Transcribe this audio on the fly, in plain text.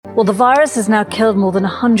Well, the virus has now killed more than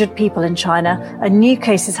 100 people in China, and new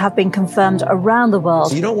cases have been confirmed around the world.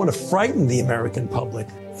 So you don't want to frighten the American public.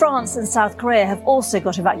 France and South Korea have also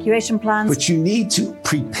got evacuation plans. But you need to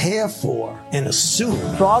prepare for and assume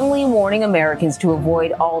strongly warning Americans to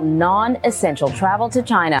avoid all non-essential travel to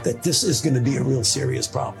China. That this is going to be a real serious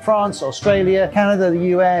problem. France, Australia, Canada, the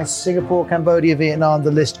US, Singapore, Cambodia, Vietnam, the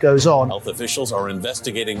list goes on. Health officials are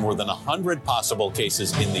investigating more than 100 possible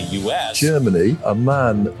cases in the US. Germany, a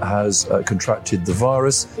man has contracted the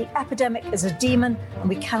virus. The epidemic is a demon, and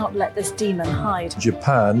we cannot let this demon hide.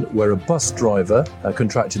 Japan, where a bus driver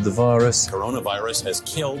contracted the virus. Coronavirus has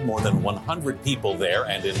killed more than 100 people there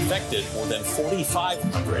and infected more than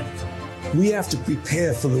 4,500. We have to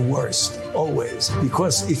prepare for the worst, always,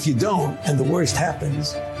 because if you don't and the worst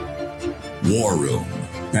happens. War Room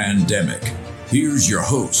Pandemic. Here's your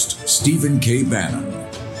host, Stephen K. Bannon.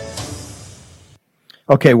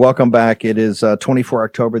 Okay, welcome back. It is 24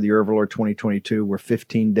 October, the year of our Lord 2022. We're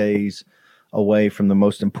 15 days away from the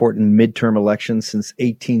most important midterm election since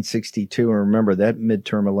 1862. And remember, that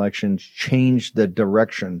midterm election changed the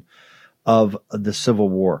direction of the Civil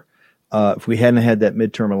War. If we hadn't had that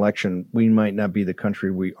midterm election, we might not be the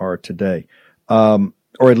country we are today. Or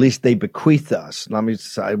at least they bequeathed us.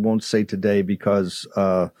 I won't say today because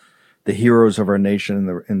the heroes of our nation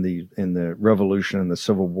in the Revolution and the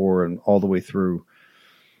Civil War and all the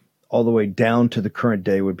way down to the current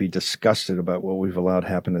day would be disgusted about what we've allowed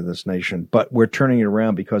happen to this nation. But we're turning it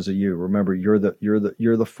around because of you. Remember, you're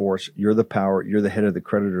the force, you're the power, you're the head of the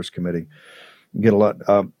creditors committee. You get a lot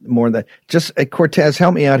more than that. Just Cortez,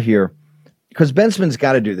 help me out here, because Bensman's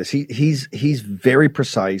got to do this. He's very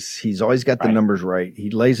precise. He's always got the numbers right. He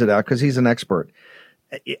lays it out because he's an expert.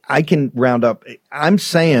 I can round up. I'm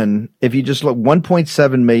saying if you just look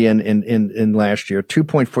 1.7 million in last year,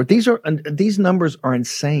 2.4. These numbers are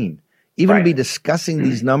insane. Even to be discussing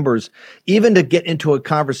these numbers, even to get into a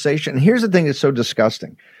conversation. And here's the thing that's so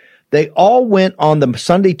disgusting. They all went on the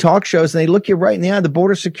Sunday talk shows and they look you right in the eye. The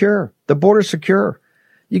border's secure. The border's secure.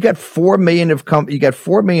 You got 4 million you got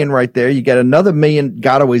 4 million right there. You got another million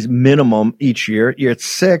gotaways minimum each year. You're at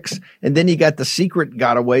 6. And then you got the secret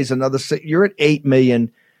gotaways, another 6. You're at 8 million.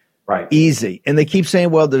 Right. Easy. And they keep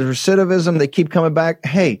saying, well, there's recidivism. They keep coming back.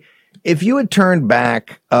 Hey, if you had turned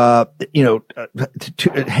back, half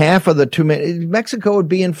of the 2 million, Mexico would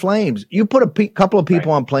be in flames. You put a couple of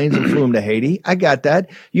people on planes and flew them to Haiti. I got that.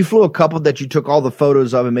 You flew a couple that you took all the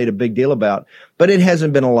photos of and made a big deal about, but it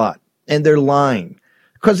hasn't been a lot. And they're lying.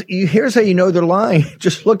 Because here's how you know they're lying.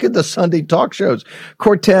 Just look at the Sunday talk shows.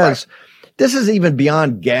 Cortez, this is even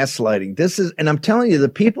beyond gaslighting. And I'm telling you, the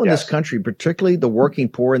people in this country, particularly the working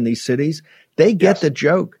poor in these cities, they get the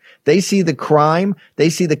joke. They see the crime.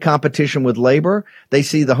 They see the competition with labor. They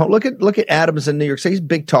see look at Adams in New York City. He's a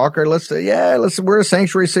big talker. We're a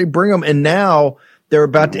sanctuary city. Bring them. And now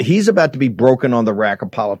he's about to be broken on the rack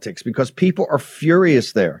of politics because people are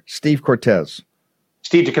furious there. Steve Cortez.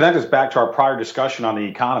 Steve, to connect us back to our prior discussion on the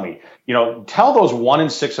economy, tell those 1 in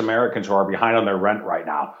 6 Americans who are behind on their rent right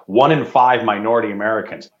now, 1 in 5 minority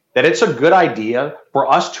Americans, that it's a good idea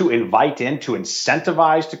for us to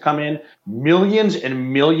incentivize to come in millions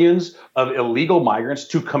and millions of illegal migrants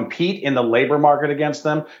to compete in the labor market against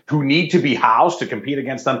them, who need to be housed to compete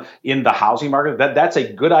against them in the housing market. That's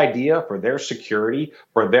a good idea for their security,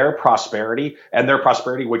 for their prosperity, and their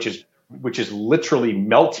prosperity, which is literally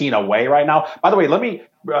melting away right now. By the way, let me,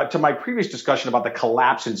 to my previous discussion about the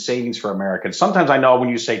collapse in savings for Americans. Sometimes I know when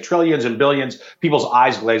you say trillions and billions, people's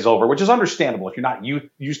eyes glaze over, which is understandable if you're not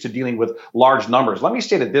used to dealing with large numbers. Let me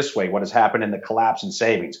state it this way, what has happened in the collapse in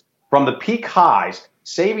savings. From the peak highs,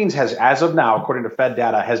 savings has, as of now, according to Fed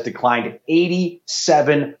data, has declined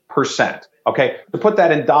 87%. Okay, to put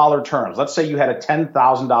that in dollar terms, let's say you had a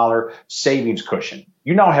 $10,000 savings cushion.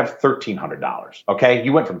 You now have $1,300. Okay,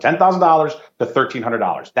 you went from $10,000 to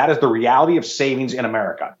 $1,300. That is the reality of savings in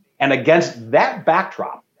America. And against that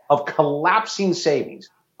backdrop of collapsing savings,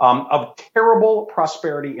 of terrible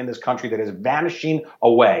prosperity in this country that is vanishing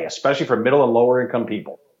away, especially for middle and lower income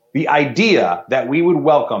people, the idea that we would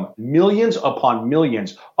welcome millions upon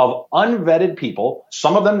millions of unvetted people,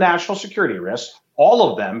 some of them national security risks,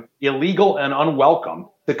 all of them illegal and unwelcome,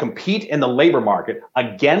 to compete in the labor market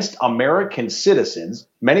against American citizens,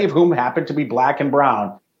 many of whom happen to be black and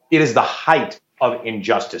brown, it is the height of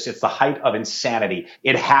injustice. It's the height of insanity.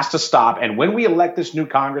 It has to stop. And when we elect this new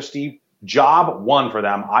Congress, Steve, job one for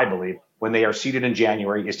them, I believe, when they are seated in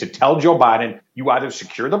January, is to tell Joe Biden, you either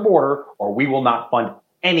secure the border or we will not fund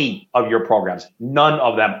any of your programs. None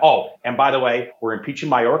of them. Oh, and by the way, we're impeaching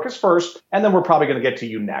Mayorkas first, and then we're probably going to get to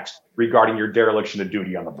you next regarding your dereliction of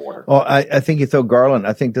duty on the border. Well, I think you throw Garland.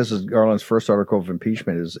 I think this is Garland's first article of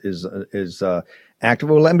impeachment is active.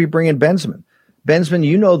 Well, let me bring in Bensman. Bensman,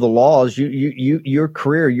 you know the laws. Your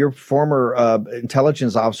career, your former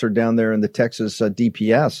intelligence officer down there in the Texas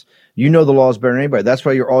DPS. You know the laws better than anybody. That's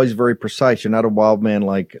why you're always very precise. You're not a wild man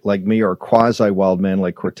like me or a quasi wild man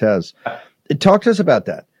like Cortez. Talk to us about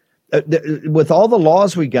that. With all the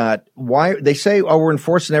laws we got, why they say, oh, we're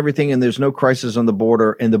enforcing everything and there's no crisis on the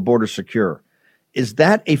border and the border's secure. Is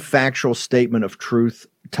that a factual statement of truth,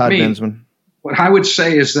 Todd Bensman? What I would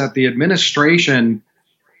say is that the administration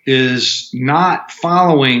is not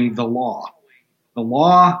following the law. The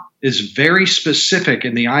law is very specific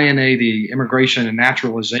in the INA, the Immigration and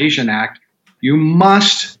Naturalization Act. You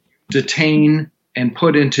must detain and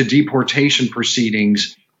put into deportation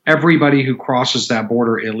proceedings everybody who crosses that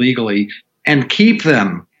border illegally and keep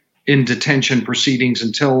them in detention proceedings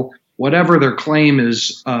until whatever their claim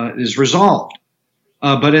is resolved.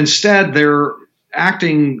 But instead, they're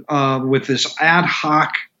acting with this ad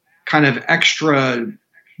hoc kind of extra,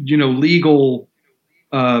 legal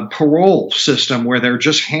parole system where they're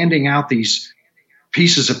just handing out these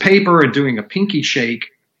pieces of paper and doing a pinky shake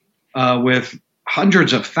with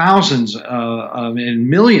hundreds of thousands and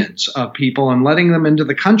millions of people and letting them into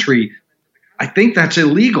the country. I think that's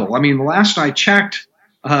illegal. I mean, the last I checked,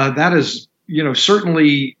 that is,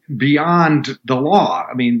 certainly beyond the law.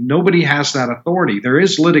 I mean, nobody has that authority. There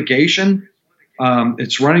is litigation.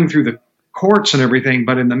 It's running through the courts and everything.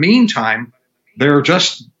 But in the meantime, they're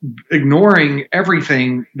just ignoring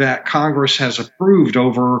everything that Congress has approved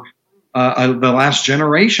over the last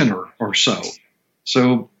generation or so.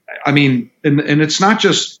 So, I mean, and it's not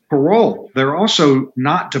just parole. They're also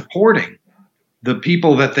not deporting the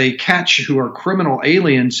people that they catch who are criminal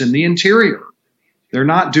aliens in the interior. They're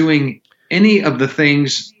not doing any of the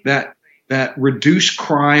things that reduce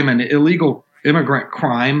crime and illegal immigrant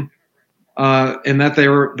crime, and that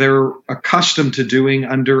they're accustomed to doing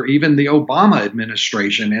under even the Obama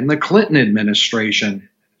administration and the Clinton administration.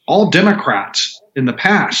 All Democrats in the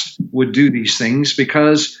past would do these things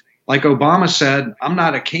because, like Obama said, I'm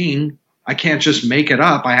not a king. I can't just make it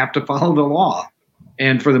up. I have to follow the law.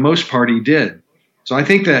 And for the most part, he did. So I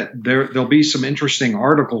think that there'll be some interesting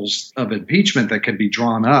articles of impeachment that could be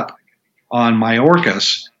drawn up on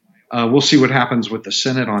Mayorkas. We'll see what happens with the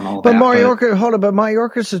Senate on all that. But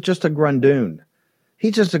Mayorkas is just a grundoon.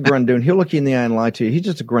 He's just a grundoon. He'll look you in the eye and lie to you. He's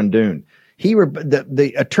just a grundoon.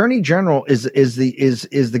 The attorney general is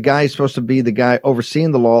the guy who's supposed to be the guy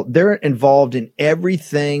overseeing the law. They're involved in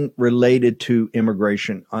everything related to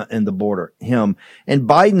immigration and the border. Him and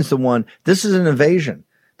Biden's the one. This is an invasion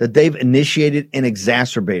that they've initiated and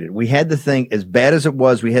exacerbated. We had the thing, as bad as it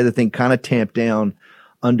was, we had the thing kind of tamped down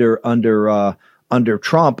under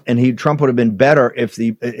Trump, and Trump would have been better if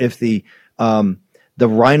the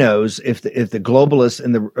rhinos, if the globalists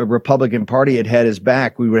and the Republican Party had his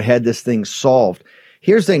back, we would have had this thing solved.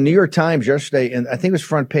 Here's the thing: New York Times yesterday, and I think it was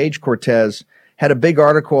front page, Cortez had a big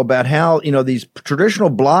article about how these traditional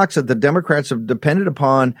blocks that the Democrats have depended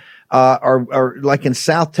upon are like in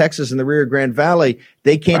South Texas in the Rio Grande Valley.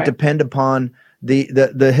 They can't depend upon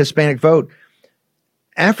the Hispanic vote.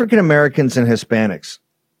 African Americans and Hispanics,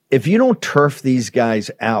 if you don't turf these guys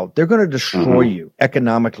out, they're going to destroy you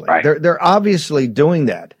economically. Right. They're obviously doing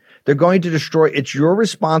that. They're going to destroy. It's your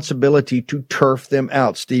responsibility to turf them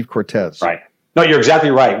out, Steve Cortez. Right. No, you're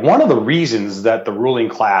exactly right. One of the reasons that the ruling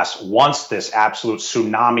class wants this absolute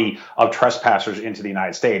tsunami of trespassers into the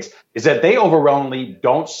United States is that they overwhelmingly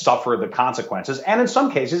don't suffer the consequences and in some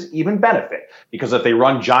cases even benefit, because if they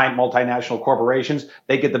run giant multinational corporations,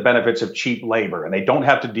 they get the benefits of cheap labor and they don't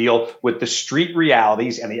have to deal with the street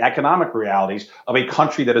realities and the economic realities of a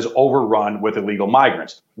country that is overrun with illegal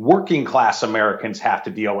migrants. Working class Americans have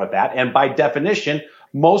to deal with that. And by definition,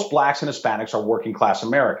 most blacks and Hispanics are working class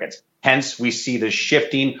Americans. Hence, we see this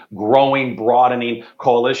shifting, growing, broadening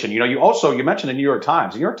coalition. You mentioned the New York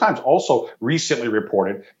Times. The New York Times also recently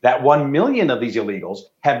reported that 1 million of these illegals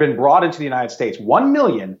have been brought into the United States, 1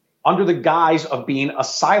 million under the guise of being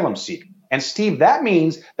asylum seekers. And Steve, that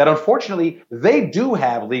means that unfortunately they do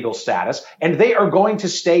have legal status and they are going to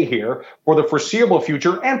stay here for the foreseeable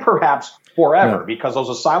future and perhaps forever, because those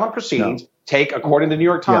asylum proceedings take, according to the New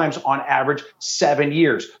York Times, on average 7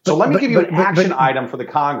 years. So let me give you an action item for the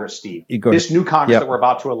Congress, Steve. This new Congress that we're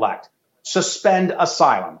about to elect. Suspend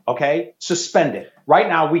asylum, okay? Suspend it. Right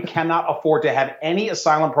now, we cannot afford to have any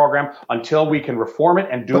asylum program until we can reform it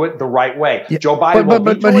and do it the right way. Joe Biden will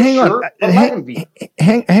veto it, sure, but let him veto it.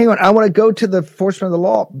 Hang on. I want to go to the enforcement of the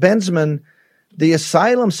law. Bensman, The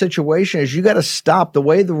asylum situation is you got to stop the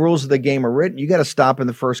way the rules of the game are written. You got to stop in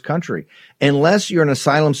the first country unless you're an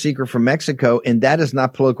asylum seeker from Mexico. And that is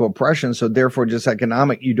not political oppression. So therefore just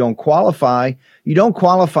economic. You don't qualify. You don't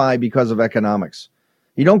qualify because of economics.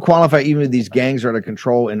 You don't qualify even if these gangs are out of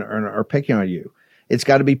control and are picking on you. It's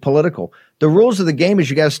got to be political. The rules of the game is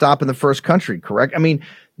you got to stop in the first country, correct? I mean,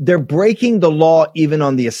 they're breaking the law even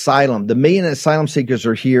on the asylum. The million asylum seekers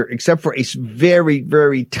are here, except for a very,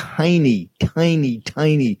 very tiny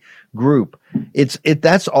group.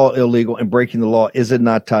 That's all illegal and breaking the law, is it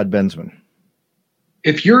not, Todd Bensman?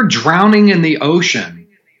 If you're drowning in the ocean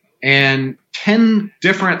and 10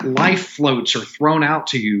 different life floats are thrown out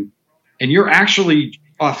to you, and you're actually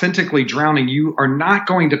authentically drowning, you are not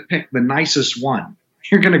going to pick the nicest one.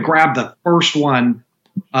 You're going to grab the first one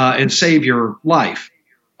and save your life.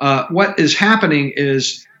 What is happening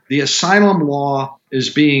is the asylum law is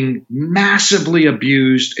being massively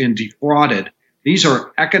abused and defrauded. These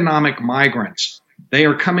are economic migrants. They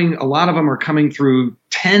are coming, a lot of them are coming through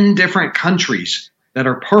 10 different countries that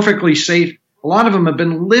are perfectly safe. A lot of them have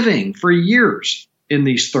been living for years in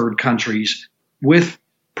these third countries with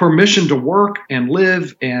permission to work and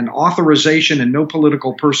live and authorization and no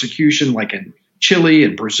political persecution, like in Chile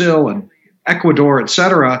and Brazil and Ecuador, et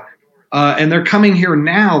cetera. And they're coming here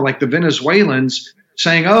now, like the Venezuelans,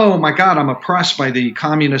 saying, oh, my God, I'm oppressed by the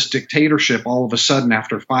communist dictatorship all of a sudden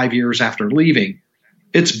after 5 years after leaving.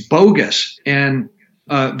 It's bogus. And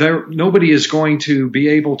nobody is going to be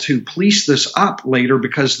able to police this up later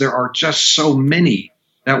because there are just so many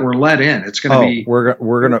that were let in. It's going to be. We're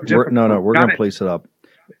going to police it up.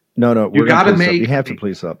 No, you got to make. You have to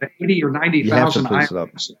police up. 80 or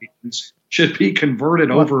 90,000 should be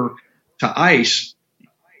converted over to ICE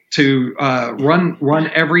to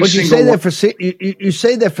run every single. You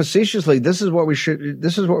say that facetiously. This is what we should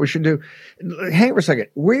do. Hang on for a second.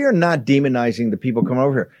 We are not demonizing the people coming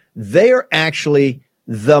over here. They are actually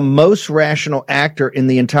the most rational actor in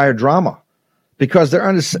the entire drama. Because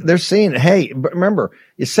they're seeing, hey, remember,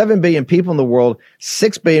 there's 7 billion people in the world,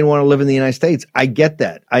 6 billion want to live in the United States. I get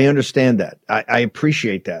that. I understand that. I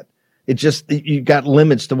appreciate that. It just, you got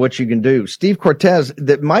limits to what you can do. Steve Cortes,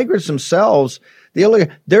 the migrants themselves,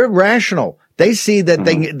 they're rational. They see that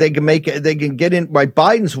they can get in by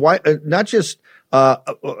Biden's, not just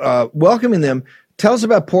welcoming them. Tell us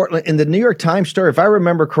about Portland. In the New York Times story, if I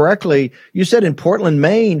remember correctly, you said in Portland,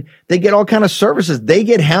 Maine, they get all kind of services. They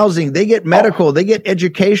get housing, they get medical, they get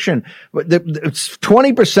education.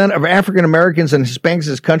 20% of African Americans and Hispanics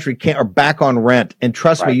in this country are back on rent. And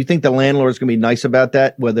trust me, you think the landlord's going to be nice about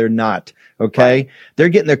that? Well, they're not. Okay. They're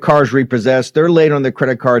getting their cars repossessed. They're late on their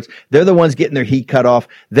credit cards. They're the ones getting their heat cut off.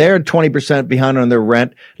 They're 20% behind on their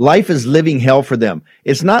rent. Life is living hell for them.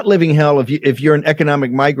 It's not living hell if you're an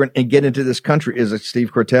economic migrant and get into this country. Is it,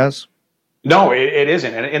 Steve Cortes? No, it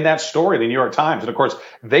isn't. And in that story, the New York Times, and of course,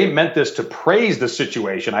 they meant this to praise the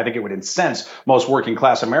situation. I think it would incense most working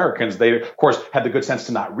class Americans. They, of course, had the good sense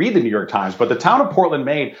to not read the New York Times. But the town of Portland,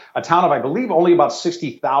 Maine, a town of, I believe, only about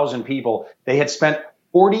 60,000 people, they had spent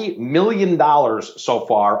 $40 million so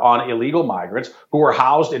far on illegal migrants who were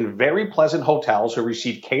housed in very pleasant hotels, who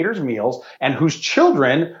received catered meals, and whose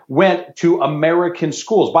children went to American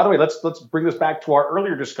schools. By the way, let's bring this back to our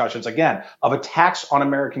earlier discussions, again, of a tax on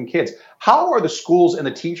American kids. How are the schools and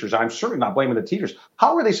the teachers, I'm certainly not blaming the teachers,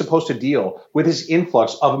 how are they supposed to deal with this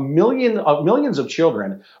influx of millions of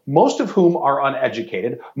children, most of whom are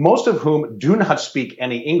uneducated, most of whom do not speak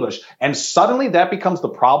any English, and suddenly that becomes the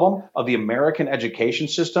problem of the American education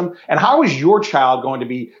system? And how is your child going to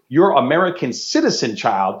be, your American citizen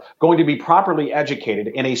child, going to be properly educated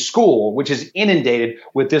in a school which is inundated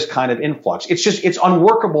with this kind of influx? It's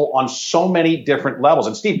unworkable on so many different levels.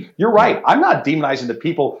 And Steve, you're right. I'm not demonizing the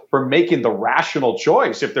people for making the rational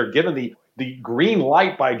choice if they're given the green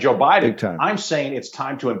light by Joe Biden. I'm saying it's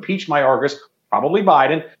time to impeach Mayorkas, probably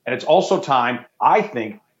Biden, and it's also time, I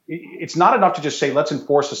think, it's not enough to just say, let's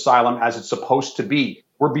enforce asylum as it's supposed to be.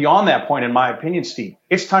 We're beyond that point, in my opinion, Steve.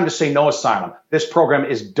 It's time to say no asylum. This program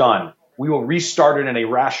is done. We will restart it in a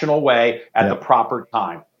rational way at the proper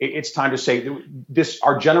time. It's time to say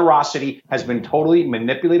our generosity has been totally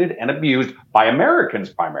manipulated and abused by Americans,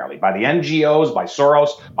 primarily by the NGOs, by Soros,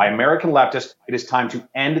 by American leftists. It is time to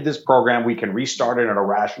end this program. We can restart it in a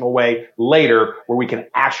rational way later, where we can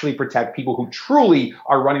actually protect people who truly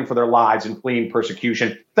are running for their lives and fleeing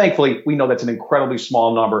persecution. Thankfully, we know that's an incredibly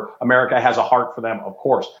small number. America has a heart for them, of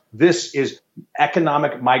course. This is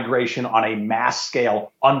economic migration on a mass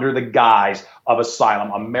scale under the guise of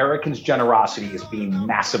asylum. Americans' generosity is being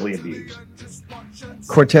massively abused.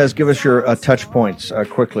 Cortes, give us your touch points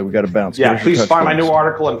quickly. We got to bounce. Yeah, please find my new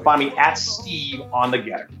article and find me at Steve on the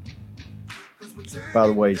Getter. By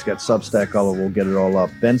the way, he's got Substack, all of it. We'll get it all up.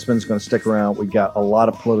 Bensman's going to stick around. We got a lot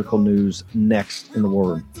of political news next in the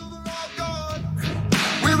War Room.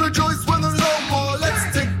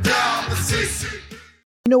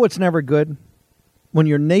 You know what's never good? When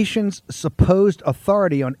your nation's supposed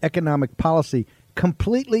authority on economic policy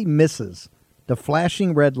completely misses the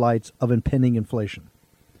flashing red lights of impending inflation.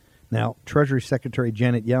 Now, Treasury Secretary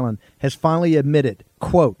Janet Yellen has finally admitted,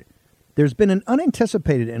 quote, "There's been an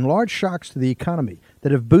unanticipated and large shocks to the economy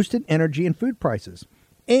that have boosted energy and food prices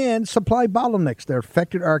and supply bottlenecks that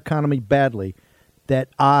affected our economy badly that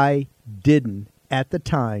I didn't, at the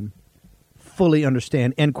time, fully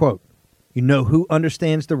understand," end quote. You know who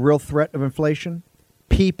understands the real threat of inflation?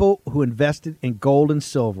 People who invested in gold and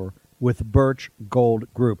silver with Birch Gold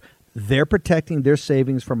Group. They're protecting their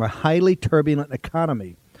savings from a highly turbulent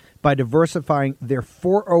economy by diversifying their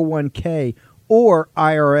 401k or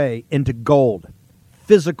IRA into gold,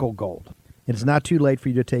 physical gold. It's not too late for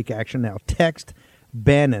you to take action now. Text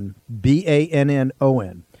Bannon, Bannon,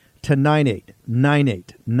 to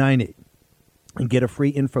 989898 and get a free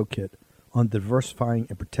info kit on diversifying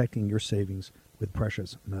and protecting your savings with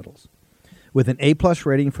precious metals. With an A-plus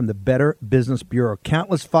rating from the Better Business Bureau,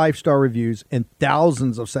 countless 5-star reviews, and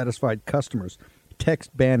thousands of satisfied customers,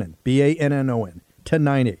 text Bannon, Bannon, to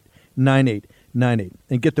 989898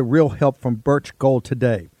 and get the real help from Birch Gold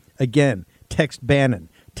today. Again, text Bannon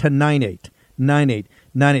to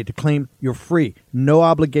 989898 to claim your free,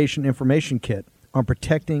 no-obligation information kit on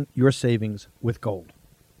protecting your savings with gold.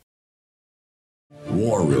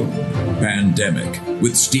 War Room Pandemic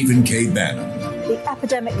with Stephen K. Bannon. The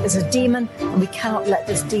epidemic is a demon, and we cannot let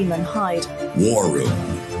this demon hide. War Room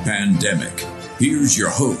Pandemic. Here's your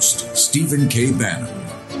host, Stephen K. Bannon.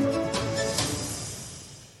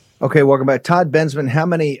 Okay, welcome back. Todd Bensman, how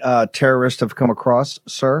many terrorists have come across,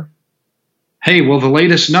 sir? Hey, well, the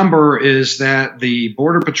latest number is that the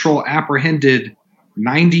Border Patrol apprehended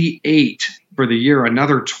 98 for the year,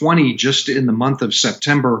 another 20 just in the month of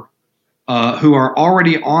September, who are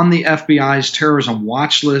already on the FBI's terrorism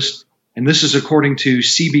watch list. And this is according to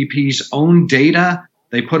CBP's own data.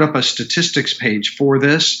 They put up a statistics page for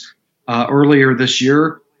this earlier this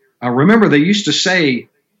year. Remember, they used to say,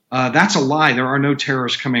 that's a lie. There are no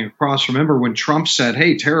terrorists coming across. Remember when Trump said,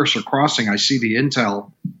 hey, terrorists are crossing. I see the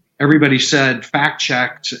intel. Everybody said,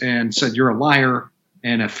 fact-checked, and said you're a liar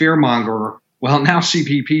and a fearmonger. Well, now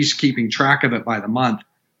CBP's keeping track of it by the month.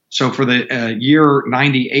 So for the year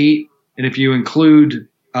 98, and if you include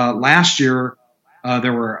last year,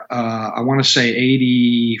 there were, I want to say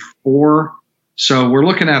 84. So we're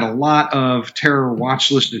looking at a lot of terror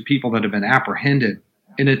watch listed people that have been apprehended.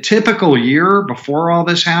 In a typical year before all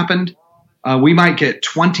this happened, we might get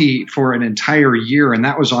 20 for an entire year, and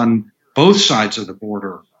that was on both sides of the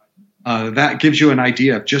border. That gives you an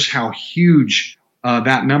idea of just how huge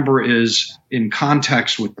that number is in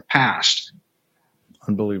context with the past.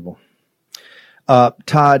 Unbelievable.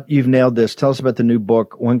 Todd, you've nailed this. Tell us about the new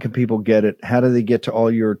book. When can people get it? How do they get to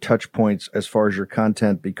all your touch points as far as your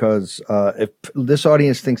content? Because if this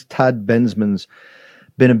audience thinks Todd Bensman's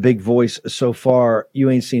been a big voice so far, you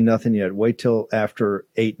ain't seen nothing yet. Wait till after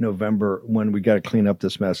 8 November when we got to clean up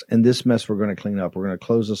this mess. And this mess we're going to clean up. We're going to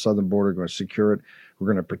close the southern border. We're going to secure it. We're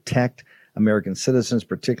going to protect American citizens,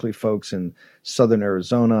 particularly folks in southern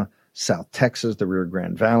Arizona, South Texas, the Rio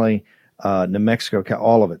Grande Valley, New Mexico,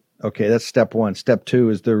 all of it. Okay, that's step one. Step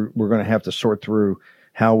two is we're going to have to sort through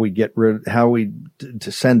how we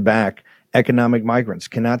to send back economic migrants.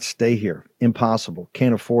 Cannot stay here. Impossible.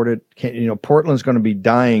 Can't afford it. Portland's going to be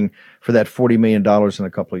dying for that $40 million in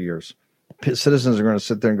a couple of years. Citizens are going to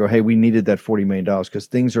sit there and go, hey, we needed that $40 million because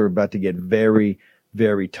things are about to get very,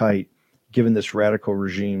 very tight given this radical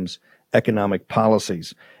regime's economic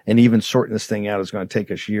policies. And even sorting this thing out is going to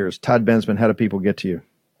take us years. Todd Bensman, how do people get to you?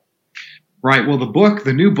 Right. Well,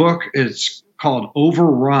 the new book is called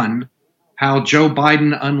Overrun, How Joe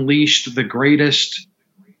Biden Unleashed the Greatest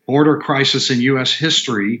Border Crisis in U.S.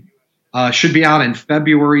 History. Should be out in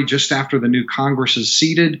February, just after the new Congress is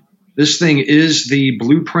seated. This thing is the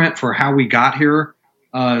blueprint for how we got here,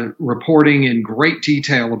 reporting in great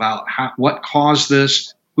detail about what caused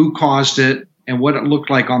this, who caused it, and what it looked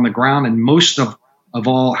like on the ground, and most of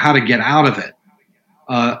all, how to get out of it.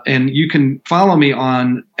 And you can follow me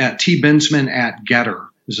at tbensman at Getter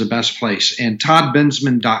is the best place. And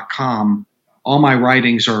toddbensman.com. All my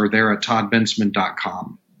writings are there at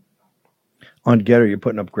toddbensman.com. On Getter, you're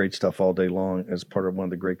putting up great stuff all day long as part of one of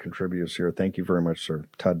the great contributors here. Thank you very much, sir.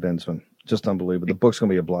 Todd Bensman. Just unbelievable. The book's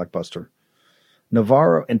going to be a blockbuster.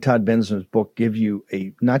 Navarro and Todd Bensman's book give you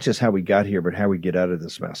not just how we got here, but how we get out of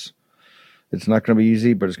this mess. It's not going to be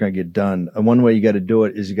easy, but it's going to get done. And one way you got to do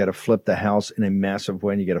it is you got to flip the House in a massive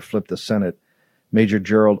way, and you got to flip the Senate. Major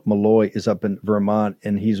Gerald Malloy is up in Vermont,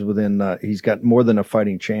 and he's he's got more than a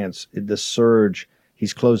fighting chance. The surge,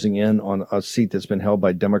 he's closing in on a seat that's been held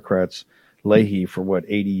by Democrats, Leahy, for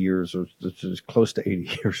 80 years, or close to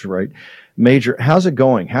 80 years, right? Major, how's it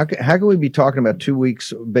going? How can we be talking about 2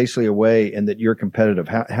 weeks basically away and that you're competitive?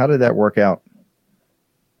 How did that work out?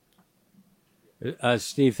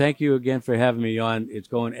 Steve, thank you again for having me on. It's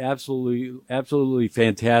going absolutely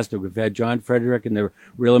fantastic. We've had John Frederick and the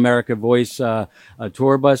Real America Voice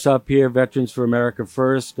tour bus up here, Veterans for America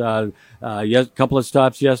First. Couple of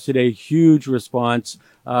stops yesterday, huge response.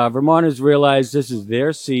 Vermonters realize this is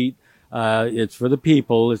their seat. It's for the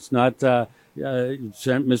people. It's not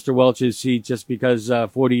Mr. Welch's seat just because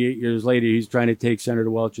 48 years later he's trying to take Senator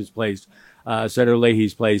Welch's place, Senator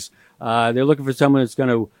Leahy's place. They're looking for someone that's going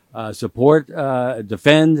to support,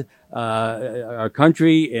 defend our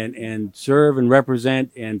country, and serve and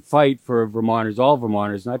represent and fight for Vermonters, all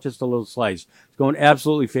Vermonters, not just a little slice. It's going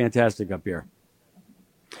absolutely fantastic up here.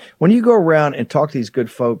 When you go around and talk to these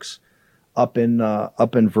good folks up in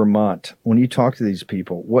Vermont, when you talk to these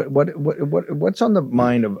people, what's on the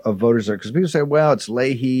mind of voters there? Because people say, well, it's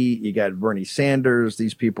Leahy, you got Bernie Sanders,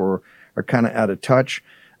 these people are kind of out of touch.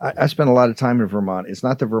 I spent a lot of time in Vermont. It's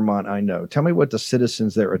not the Vermont I know. Tell me what the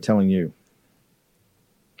citizens there are telling you.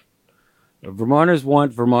 Vermonters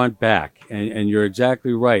want Vermont back, and you're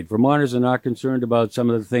exactly right. Vermonters are not concerned about some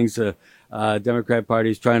of the things the Democrat Party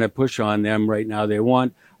is trying to push on them right now. They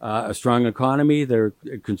want a strong economy. They're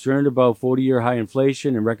concerned about 40-year high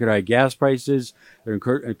inflation and record high gas prices. They're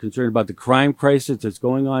concerned about the crime crisis that's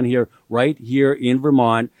going on here, right here in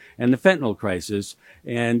Vermont, and the fentanyl crisis.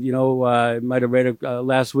 And, I might have read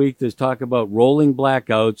last week, there's talk about rolling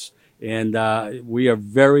blackouts. And we are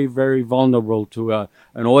very, very vulnerable to an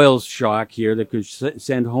oil shock here that could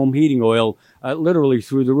send home heating oil literally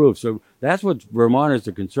through the roof. So that's what Vermonters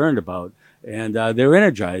are concerned about. And they're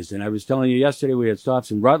energized. And I was telling you yesterday, we had stops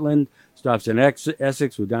in Rutland, stops in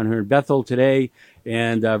Essex. We're down here in Bethel today.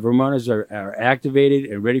 And Vermonters are activated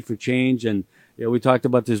and ready for change. And we talked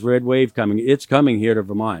about this red wave coming. It's coming here to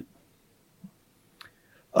Vermont.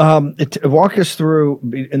 Walk us through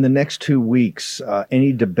in the next 2 weeks,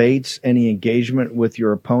 any debates, any engagement with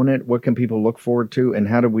your opponent. What can people look forward to, and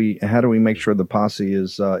how do we make sure the posse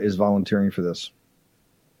is volunteering for this?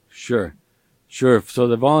 Sure. So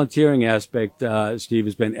the volunteering aspect, Steve,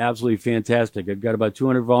 has been absolutely fantastic. I've got about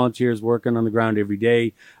 200 volunteers working on the ground every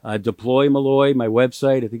day. Deploy Malloy, my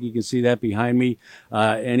website. I think you can see that behind me.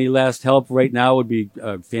 Any last help right now would be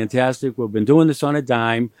fantastic. We've been doing this on a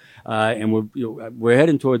dime, and we're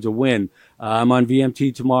heading towards a win. I'm on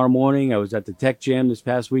VMT tomorrow morning. I was at the Tech Jam this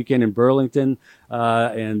past weekend in Burlington,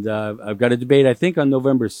 and I've got a debate, I think, on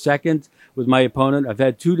November 2nd with my opponent. I've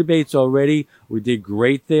had 2 debates already. We did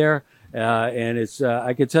great there. And it's,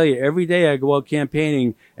 I can tell you, every day I go out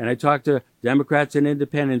campaigning and I talk to Democrats and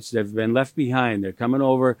independents that have been left behind. They're coming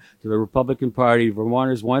over to the Republican Party.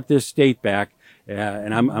 Vermonters want their state back,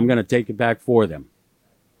 and I'm going to take it back for them.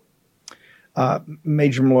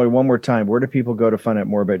 Major Malloy, one more time, where do people go to find out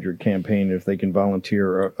more about your campaign if they can volunteer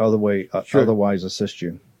or otherwise assist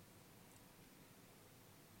you?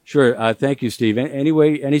 Sure. Thank you, Steve.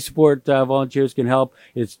 Any support volunteers can help.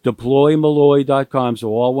 It's deploymalloy.com. So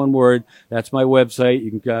all one word. That's my website.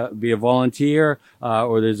 You can be a volunteer,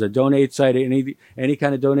 or there's a donate site. Any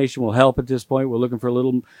kind of donation will help at this point. We're looking for a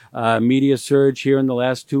little media surge here in the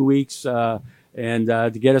last 2 weeks, and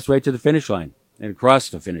to get us right to the finish line and across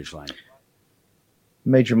the finish line.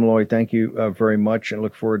 Major Malloy, thank you very much, and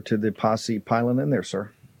look forward to the posse piling in there,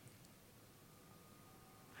 sir.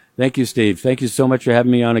 Thank you, Steve. Thank you so much for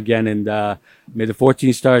having me on again, and may the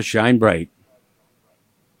 14 stars shine bright.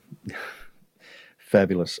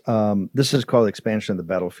 Fabulous. This is called expansion of the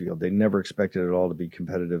battlefield. They never expected it all to be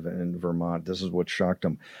competitive in Vermont. This is what shocked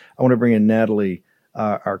them. I want to bring in Natalie,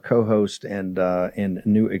 our co-host and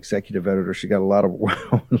new executive editor. She got a lot of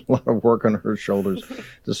work on her shoulders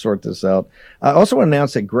to sort this out. I also want to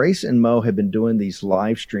announce that Grace and Mo have been doing these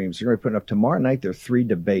live streams. They're going to be putting up tomorrow night. There are 3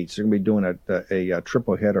 debates. They're going to be doing a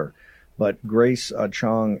triple header. But Grace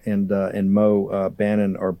Chong and Mo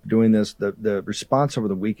Bannon are doing this. The response over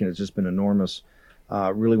the weekend has just been enormous.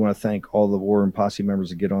 Really want to thank all the War Room Posse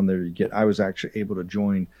members that get on there. I was actually able to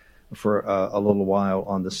join for a little while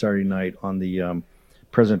on the Saturday night on the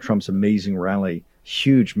President Trump's amazing rally,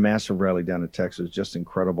 huge, massive rally down in Texas, just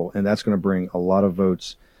incredible. And that's going to bring a lot of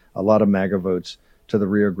votes, a lot of MAGA votes to the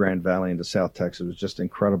Rio Grande Valley into South Texas. It was just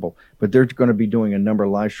incredible. But they're going to be doing a number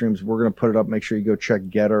of live streams. We're going to put it up. Make sure you go check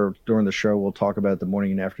Getter during the show. We'll talk about it the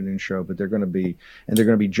morning and afternoon show. But they're going to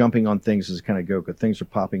be jumping on things as kind of go, because things are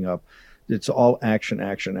popping up. It's all action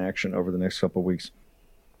over the next couple of weeks.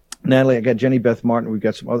 Natalie, I got Jenny Beth Martin. We've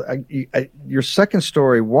got some other. Your second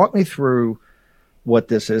story. Walk me through what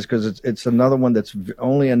this is, because it's another one that's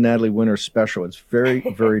only a Natalie Winters special. It's very,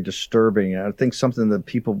 very disturbing. And I think something that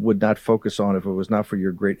people would not focus on if it was not for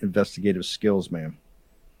your great investigative skills, ma'am.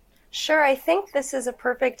 Sure. I think this is a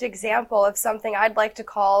perfect example of something I'd like to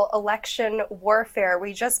call election warfare.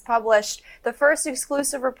 We just published the first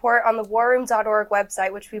exclusive report on the warroom.org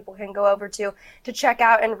website, which people can go over to check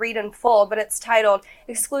out and read in full. But it's titled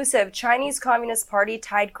Exclusive Chinese Communist Party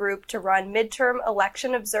Tied Group to Run Midterm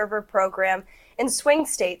Election Observer Program in Swing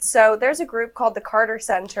States. So there's a group called the Carter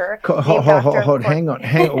Center. Hang on.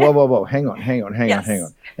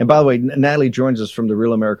 And by the way, Natalie joins us from the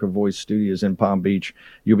Real America Voice studios in Palm Beach.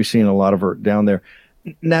 You'll be seeing a lot of her down there.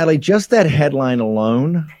 Natalie, just that headline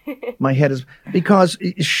alone, my head is, because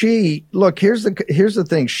here's the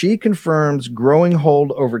thing. She confirms growing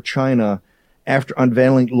hold over China after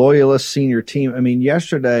unveiling loyalist senior team. I mean,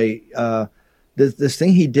 yesterday, this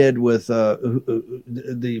thing he did with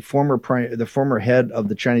the former head of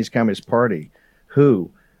the Chinese Communist Party, who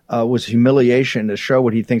was humiliation to show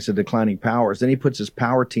what he thinks of declining powers. Then he puts his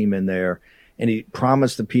power team in there, and he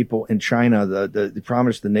promised the people in China, he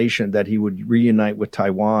promised the nation that he would reunite with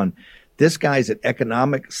Taiwan. This guy's at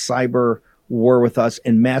economic cyber war with us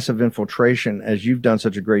and massive infiltration, as you've done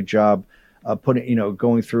such a great job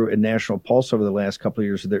going through a national pulse over the last couple of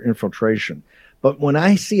years of their infiltration. But when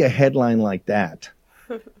I see a headline like that,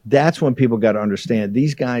 that's when people got to understand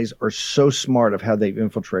these guys are so smart of how they've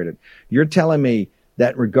infiltrated. You're telling me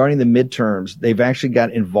that regarding the midterms, they've actually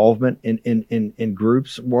got involvement in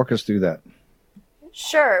groups? Walk us through that.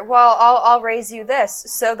 Sure. Well, I'll raise you this.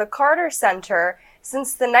 So the Carter Center,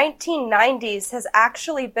 since the 1990s, has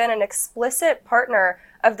actually been an explicit partner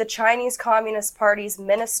of the Chinese Communist Party's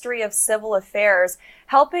Ministry of Civil Affairs,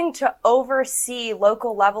 helping to oversee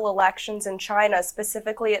local level elections in China,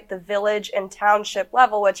 specifically at the village and township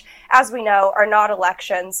level, which, as we know, are not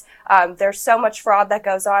elections. There's so much fraud that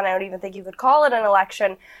goes on, I don't even think you could call it an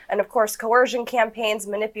election. And of course, coercion campaigns,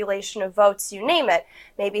 manipulation of votes, you name it.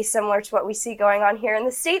 Maybe similar to what we see going on here in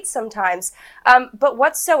the States sometimes. But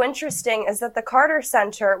what's so interesting is that the Carter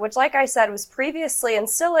Center, which, like I said, was previously and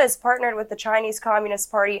still is partnered with the Chinese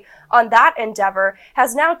Communist Party on that endeavor,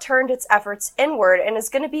 has now turned its efforts inward and is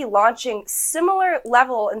going to be launching similar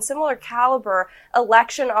level and similar caliber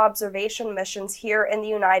election observation missions here in the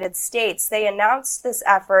United States. They announced this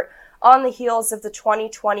effort on the heels of the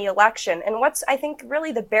 2020 election. And what's, I think,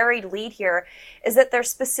 really the buried lead here is that they're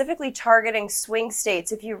specifically targeting swing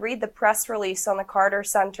states. If you read the press release on the Carter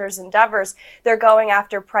Center's endeavors, they're going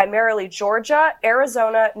after primarily Georgia,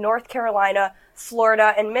 Arizona, North Carolina,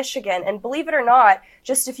 Florida, and Michigan. And believe it or not,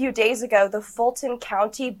 just a few days ago, the Fulton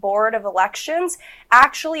County Board of Elections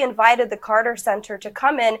actually invited the Carter Center to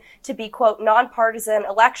come in to be, quote, nonpartisan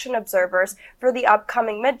election observers for the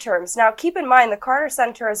upcoming midterms. Now, keep in mind, the Carter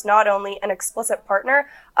Center is not only an explicit partner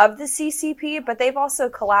of the CCP, but they've also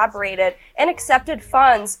collaborated and accepted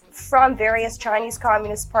funds from various Chinese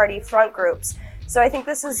Communist Party front groups. So I think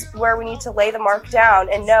this is where we need to lay the mark down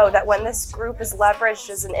and know that when this group is leveraged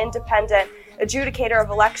as an independent adjudicator of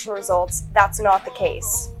election results, that's not the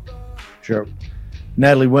case. Sure.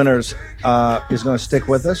 Natalie Winters is going to stick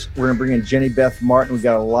with us. We're going to bring in Jenny Beth Martin. We've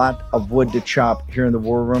got a lot of wood to chop here in the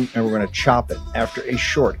War Room, and we're going to chop it after a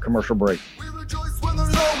short commercial break.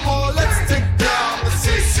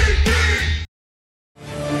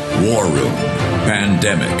 War Room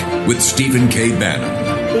Pandemic with Stephen K.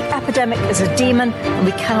 Bannon. The epidemic is a demon, and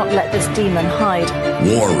we cannot let this demon hide.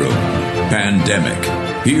 War Room Pandemic.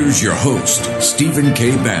 Here's your host, Stephen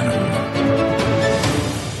K. Bannon.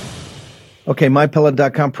 Okay,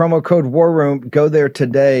 MyPillow.com, promo code War Room. Go there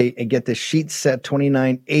today and get the sheet set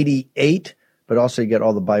 $29.88, but also you get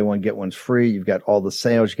all the buy one, get one's free. You've got all the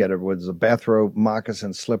sales. You get it, whether it's a bathrobe,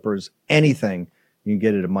 moccasins, slippers, anything. You can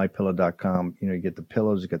get it at MyPillow.com. You get the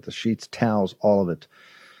pillows, you get the sheets, towels, all of it.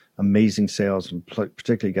 Amazing sales, and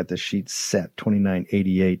particularly you got the sheet set,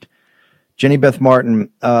 $29.88. Jenny Beth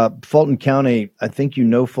Martin, Fulton County. I think you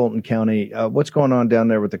know Fulton County. What's going on down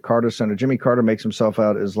there with the Carter Center? Jimmy Carter makes himself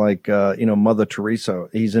out as like, Mother Teresa.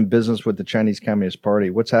 He's in business with the Chinese Communist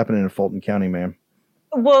Party. What's happening in Fulton County, ma'am?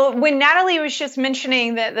 Well, when Natalie was just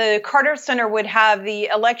mentioning that the Carter Center would have the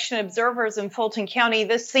election observers in Fulton County,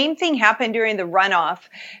 the same thing happened during the runoff.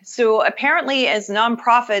 So apparently, as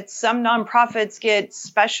nonprofits, some nonprofits get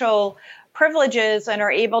special privileges and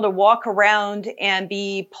are able to walk around and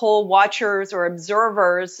be poll watchers or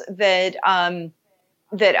observers that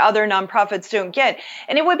other nonprofits don't get.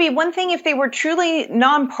 And it would be one thing if they were truly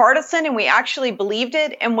nonpartisan and we actually believed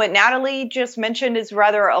it. And what Natalie just mentioned is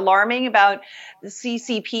rather alarming about the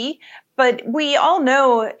CCP. But we all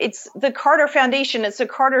know it's the Carter Foundation. It's the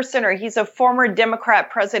Carter Center. He's a former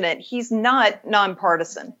Democrat president. He's not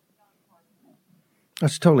nonpartisan.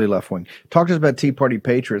 That's totally left wing. Talk to us about Tea Party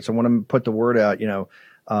Patriots. I want to put the word out. The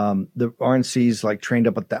RNC's like trained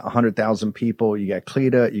up 100,000 people. You got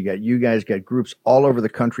CLETA, you guys got groups all over the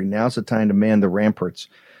country. Now's the time to man the ramparts.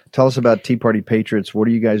 Tell us about Tea Party Patriots. What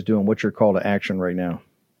are you guys doing? What's your call to action right now?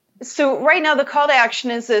 So right now the call to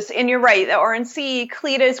action is this, and you're right, the RNC,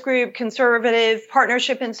 CLETA's group, Conservative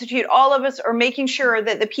Partnership Institute, all of us are making sure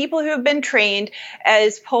that the people who have been trained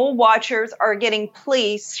as poll watchers are getting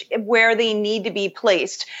placed where they need to be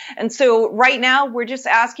placed. And so right now we're just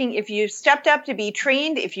asking if you've stepped up to be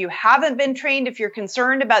trained, if you haven't been trained, if you're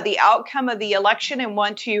concerned about the outcome of the election and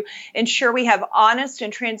want to ensure we have honest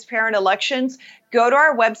and transparent elections, go to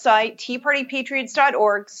our website,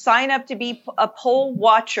 teapartypatriots.org, sign up to be a poll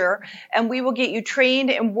watcher, and we will get you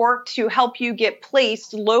trained and work to help you get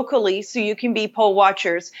placed locally so you can be poll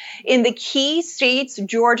watchers. In the key states,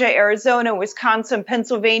 Georgia, Arizona, Wisconsin,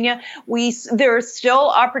 Pennsylvania, there are still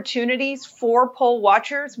opportunities for poll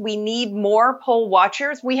watchers. We need more poll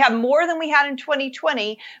watchers. We have more than we had in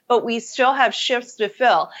 2020, but we still have shifts to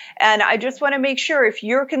fill. And I just want to make sure if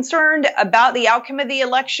you're concerned about the outcome of the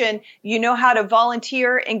election, you know how to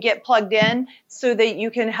volunteer and get plugged in so that you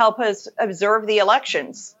can help us observe the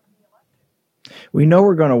elections. We know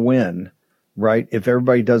we're going to win, right? If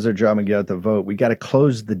everybody does their job and get out the vote, we got to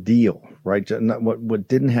close the deal, right? What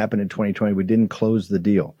didn't happen in 2020, we didn't close the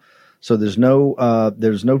deal. So there's no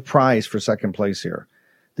prize for second place here.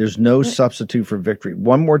 There's no substitute for victory.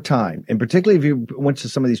 One more time, and particularly if you went to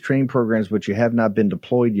some of these training programs, which you have not been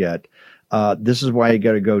deployed yet, this is why you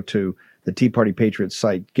got to go to the Tea Party Patriots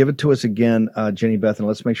site. Give it to us again, Jenny Beth, and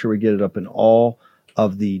let's make sure we get it up in all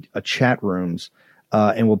of the chat rooms,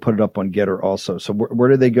 and we'll put it up on Getter also. So where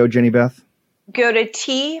do they go, Jenny Beth? Go to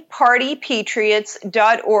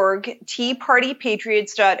teapartypatriots.org,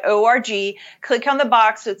 teapartypatriots.org. Click on the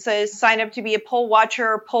box that says sign up to be a poll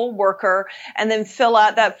watcher or poll worker, and then fill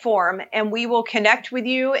out that form. And we will connect with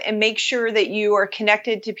you and make sure that you are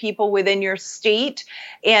connected to people within your state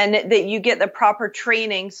and that you get the proper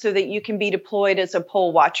training so that you can be deployed as a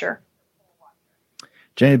poll watcher.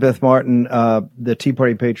 Jenny Beth Martin, the Tea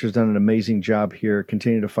Party Patriots done an amazing job here.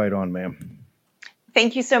 Continue to fight on, ma'am.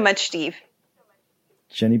 Thank you so much, Steve.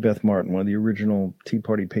 Jenny Beth Martin, one of the original Tea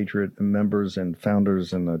Party Patriot members and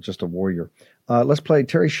founders, and just a warrior. Let's play.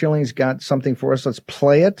 Terry Schilling's got something for us. Let's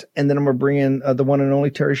play it, and then I'm going to bring in the one and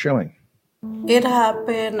only Terry Schilling. It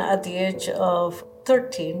happened at the age of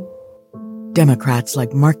 13. Democrats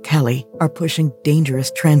like Mark Kelly are pushing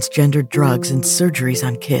dangerous transgender drugs and surgeries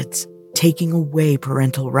on kids, taking away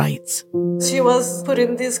parental rights. She was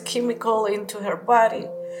putting this chemical into her body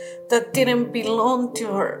that didn't belong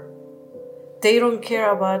to her. They don't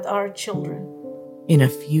care about our children. In a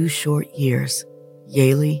few short years,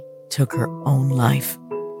 Yaley took her own life.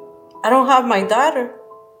 I don't have my daughter.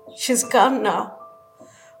 She's gone now.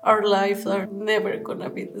 Our lives are never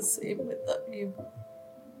gonna be the same without you.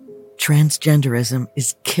 Transgenderism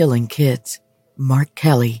is killing kids. Mark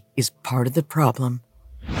Kelly is part of the problem.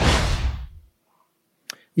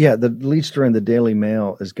 Yeah, the lead story in the Daily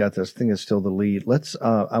Mail has got this. I think it's still the lead.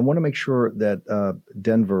 I want to make sure that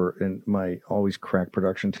Denver and my always crack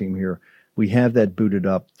production team here, we have that booted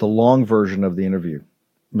up. The long version of the interview,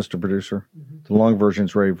 Mr. Producer. Mm-hmm. The long version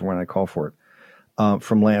is ready for when I call for it.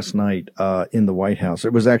 From last night in the White House.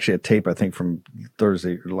 It was actually a tape, I think, from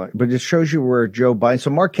Thursday. But it shows you where Joe Biden. So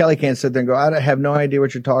Mark Kelly can't sit there and go, I have no idea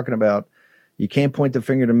what you're talking about. You can't point the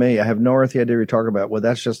finger to me. I have no earthly idea what you're talking about. Well,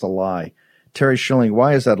 that's just a lie. Terry Schilling,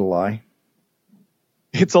 why is that a lie?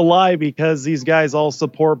 It's a lie because these guys all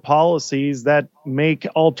support policies that make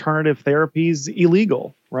alternative therapies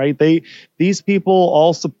illegal, right? These people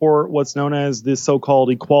all support what's known as the so-called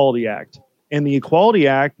Equality Act. And the Equality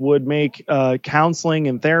Act would make counseling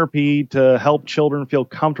and therapy to help children feel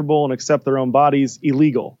comfortable and accept their own bodies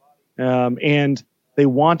illegal. And they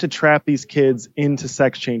want to trap these kids into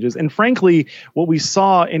sex changes. And frankly, what we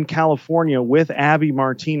saw in California with Abby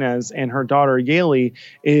Martinez and her daughter Yaley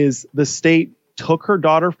is the state took her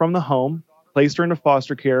daughter from the home, placed her into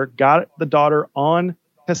foster care, got the daughter on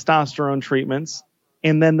testosterone treatments,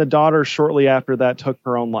 and then the daughter shortly after that took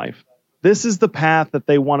her own life. This is the path that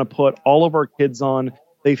they want to put all of our kids on.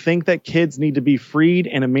 They think that kids need to be freed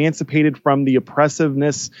and emancipated from the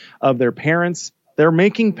oppressiveness of their parents, They're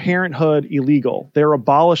making parenthood illegal. They're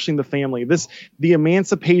abolishing the family. The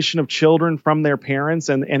emancipation of children from their parents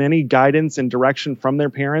and any guidance and direction from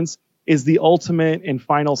their parents is the ultimate and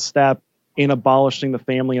final step in abolishing the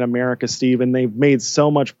family in America, Steve. And they've made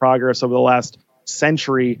so much progress over the last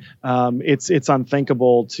century. It's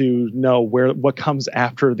unthinkable to know what comes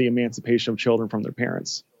after the emancipation of children from their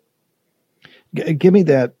parents. Give me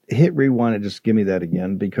that, hit rewind and just give me that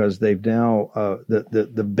again, because they've now,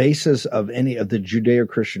 the basis of any of the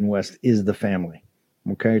Judeo-Christian West is the family.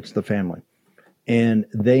 Okay. It's the family. And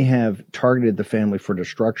they have targeted the family for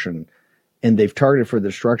destruction, and they've targeted for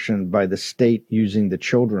destruction by the state using the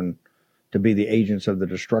children to be the agents of the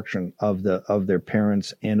destruction of their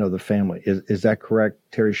parents and of the family. Is that correct,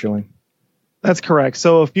 Terry Schilling? That's correct.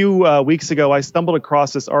 So a few weeks ago, I stumbled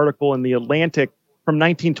across this article in The Atlantic from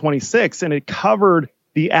 1926, and it covered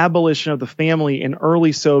the abolition of the family in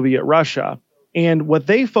early Soviet Russia. And what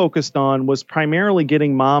they focused on was primarily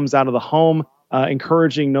getting moms out of the home,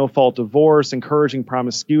 encouraging no-fault divorce, encouraging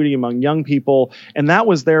promiscuity among young people. And that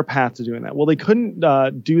was their path to doing that. Well, they couldn't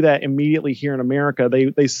do that immediately here in America.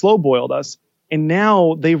 They slow-boiled us. And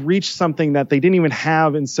now they've reached something that they didn't even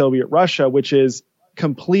have in Soviet Russia, which is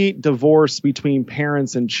complete divorce between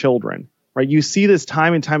parents and children. Right? You see this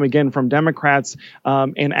time and time again from Democrats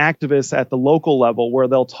and activists at the local level, where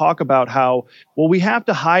they'll talk about how, well, we have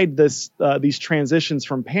to hide these transitions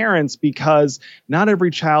from parents because not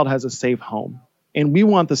every child has a safe home. And we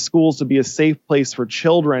want the schools to be a safe place for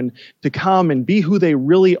children to come and be who they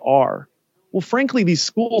really are. Well, frankly, these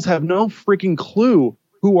schools have no freaking clue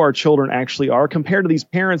who our children actually are compared to these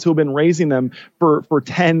parents who have been raising them for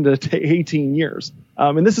 10 to 18 years.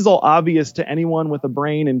 And this is all obvious to anyone with a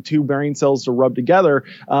brain and two brain cells to rub together.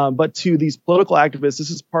 But to these political activists,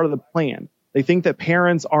 this is part of the plan. They think that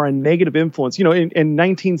parents are a negative influence. You know, in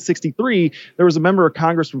 1963, there was a member of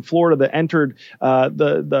Congress from Florida that entered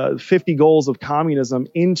the 50 goals of communism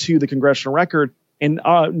into the congressional record. And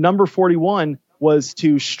number 41 was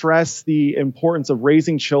to stress the importance of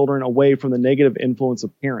raising children away from the negative influence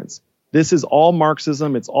of parents. This is all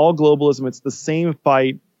Marxism. It's all globalism. It's the same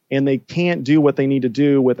fight, and they can't do what they need to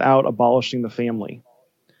do without abolishing the family.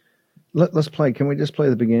 Let's play. Can we just play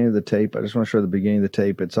the beginning of the tape? I just want to show the beginning of the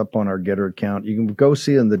tape. It's up on our Getter account. You can go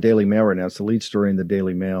see it in the Daily Mail right now. It's the lead story in the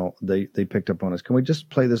Daily Mail. They picked up on us. Can we just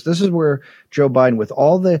play this? This is where Joe Biden, with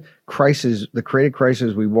all the crises, the creative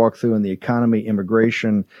crises we walk through in the economy,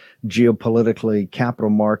 immigration, geopolitically, capital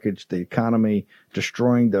markets, the economy,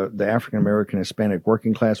 destroying the African-American, Hispanic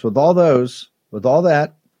working class, with all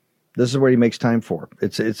that, this is what he makes time for.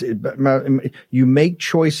 You make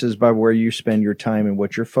choices by where you spend your time and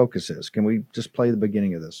what your focus is. Can we just play the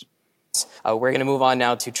beginning of this? We're going to move on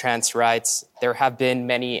now to trans rights. There have been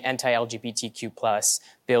many anti-LGBTQ plus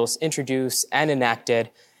bills introduced and enacted,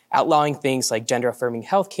 outlawing things like gender-affirming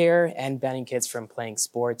healthcare and banning kids from playing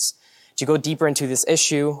sports. To go deeper into this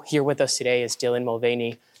issue, here with us today is Dylan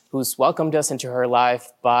Mulvaney, who's welcomed us into her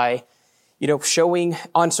life by, showing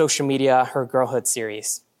on social media her Girlhood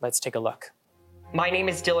series. Let's take a look. My name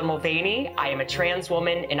is Dylan Mulvaney. I am a trans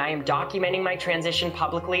woman, and I am documenting my transition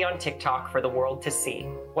publicly on TikTok for the world to see.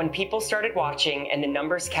 When people started watching and the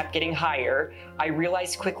numbers kept getting higher, I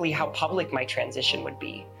realized quickly how public my transition would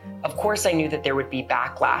be. Of course, I knew that there would be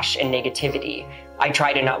backlash and negativity. I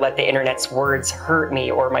try to not let the internet's words hurt me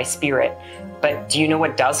or my spirit. But do you know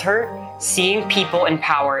what does hurt? Seeing people in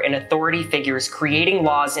power and authority figures creating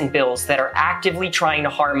laws and bills that are actively trying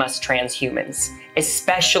to harm us trans humans,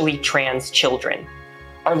 especially trans children.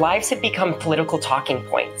 Our lives have become political talking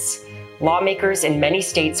points. Lawmakers in many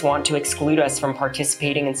states want to exclude us from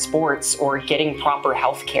participating in sports or getting proper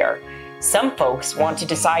health care. Some folks want to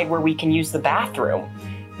decide where we can use the bathroom.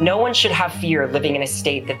 No one should have fear living in a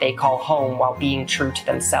state that they call home while being true to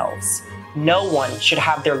themselves. No one should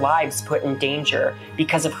have their lives put in danger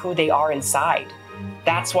because of who they are inside.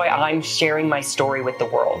 That's why I'm sharing my story with the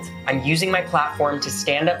world. I'm using my platform to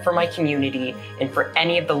stand up for my community and for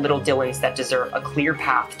any of the little Dylans that deserve a clear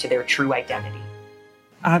path to their true identity.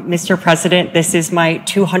 Mr. President, this is my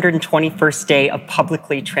 221st day of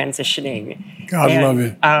publicly transitioning. God love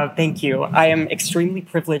you. Thank you. I am extremely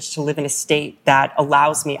privileged to live in a state that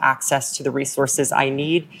allows me access to the resources I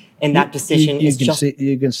need, and that decision is just.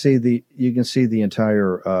 You can see the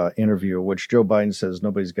entire interview, which Joe Biden says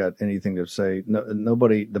nobody's got anything to say.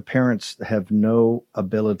 Nobody. The parents have no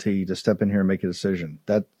ability to step in here and make a decision.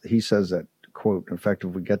 That he says that quote. In fact,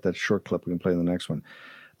 if we get that short clip, we can play the next one.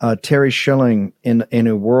 Terry Schilling, in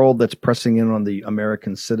a world that's pressing in on the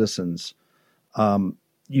American citizens,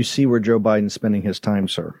 you see where Joe Biden's spending his time,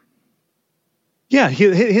 sir. Yeah,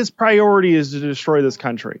 his priority is to destroy this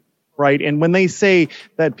country, right? And when they say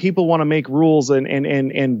that people want to make rules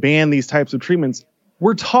and ban these types of treatments,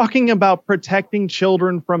 we're talking about protecting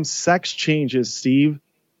children from sex changes, Steve.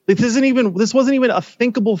 This wasn't even a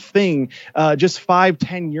thinkable thing just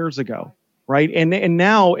 5-10 years ago, right? And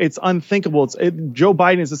now it's unthinkable. Joe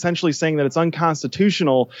Biden is essentially saying that it's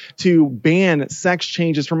unconstitutional to ban sex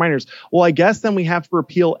changes for minors. Well, I guess then we have to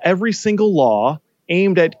repeal every single law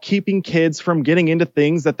aimed at keeping kids from getting into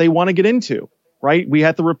things that they want to get into, right? We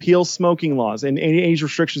have to repeal smoking laws and any age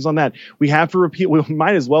restrictions on that. We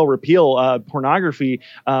might as well repeal pornography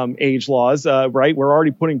age laws, right? We're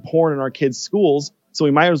already putting porn in our kids' schools, so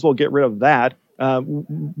we might as well get rid of that.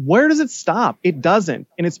 Where does it stop? It doesn't.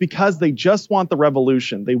 And it's because they just want the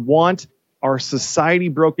revolution. They want our society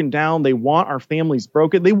broken down. They want our families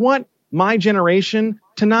broken. They want my generation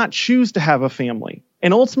to not choose to have a family.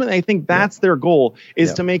 And ultimately, I think that's their goal,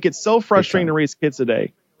 is to make it so frustrating to raise kids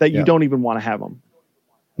today that you don't even want to have them.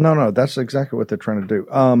 No, that's exactly what they're trying to do.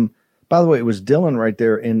 By the way, it was Dylan right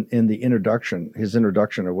there in the introduction, his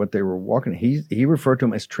introduction of what they were walking. He referred to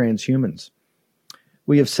them as transhumans.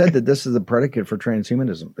 We have said that this is the predicate for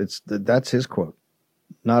transhumanism. That's his quote,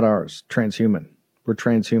 not ours. Transhuman. We're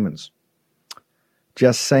transhumans.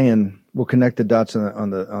 Just saying. We'll connect the dots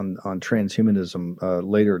on transhumanism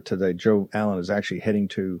later today. Joe Allen is actually heading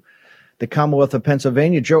to the Commonwealth of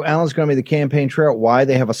Pennsylvania. Joe Allen's going to be the campaign trail. Why?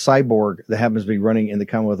 They have a cyborg that happens to be running in the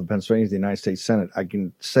Commonwealth of Pennsylvania, the United States Senate. I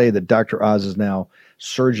can say that Dr. Oz is now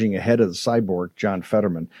surging ahead of the cyborg, John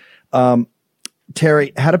Fetterman.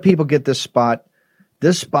 Terry, how do people get this spot?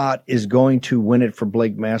 This spot is going to win it for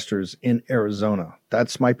Blake Masters in Arizona.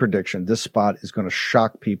 That's my prediction. This spot is going to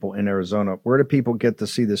shock people in Arizona. Where do people get to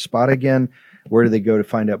see this spot again? Where do they go to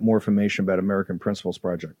find out more information about American Principles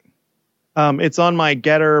Project? It's on my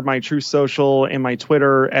Getter, my True Social, and my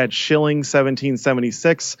Twitter at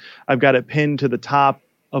Schilling1776. I've got it pinned to the top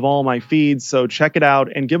of all my feeds. So check it out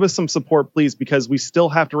and give us some support, please, because we still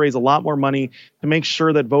have to raise a lot more money to make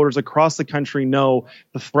sure that voters across the country know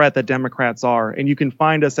the threat that Democrats are. And you can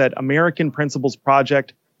find us at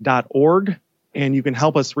AmericanPrinciplesProject.org, and you can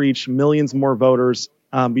help us reach millions more voters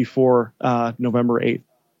before November 8th.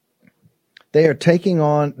 They're attacking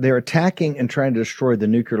and trying to destroy the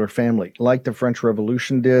nuclear family, like the French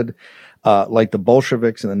Revolution did, like the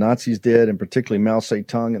Bolsheviks and the Nazis did, and particularly Mao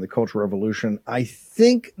Zedong and the Cultural Revolution. I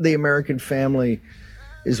think the American family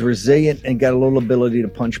is resilient and got a little ability to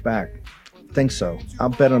punch back. I think so.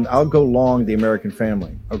 I'll go long the American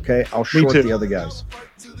family. Okay. I'll short the other guys.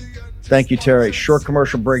 Thank you, Terry. Short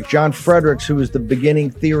commercial break. John Fredericks, who is the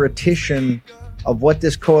beginning theoretician of what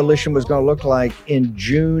this coalition was going to look like in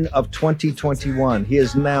June of 2021. He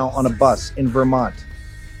is now on a bus in Vermont.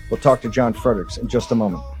 We'll talk to John Fredericks in just a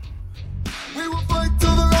moment.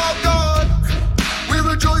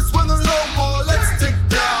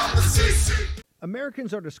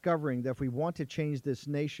 Americans are discovering that if we want to change this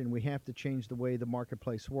nation, we have to change the way the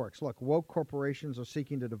marketplace works. Look, woke corporations are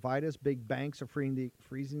seeking to divide us. Big banks are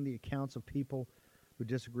freezing the accounts of people who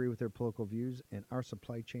disagree with their political views, and our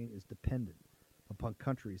supply chain is dependent upon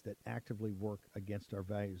countries that actively work against our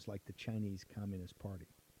values, like the Chinese Communist Party.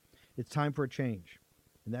 It's time for a change,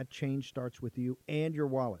 and that change starts with you and your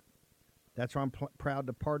wallet. That's why I'm proud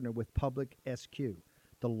to partner with Public SQ,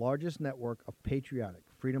 the largest network of patriotic,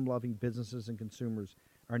 freedom-loving businesses and consumers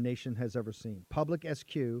our nation has ever seen. Public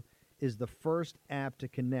SQ is the first app to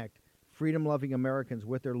connect freedom-loving Americans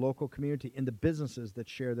with their local community and the businesses that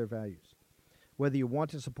share their values. Whether you want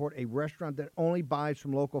to support a restaurant that only buys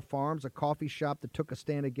from local farms, a coffee shop that took a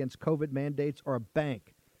stand against COVID mandates, or a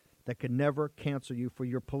bank that could never cancel you for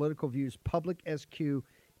your political views, Public SQ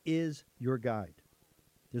is your guide.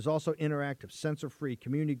 There's also interactive, censor-free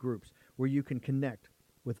community groups where you can connect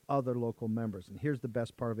with other local members. And here's the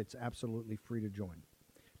best part of it. It's absolutely free to join.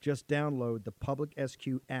 Just download the Public SQ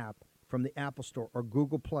app from the Apple Store or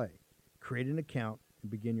Google Play. Create an account and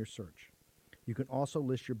begin your search. You can also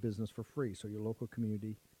list your business for free so your local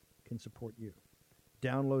community can support you.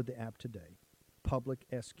 Download the app today. Public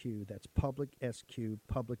SQ. That's Public SQ.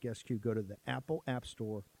 Public SQ. Go to the Apple App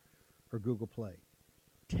Store or Google Play.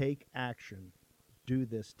 Take action. Do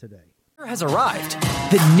this today. Has arrived.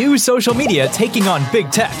 The new social media taking on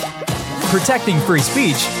big tech, protecting free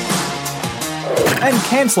speech, and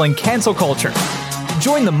canceling cancel culture.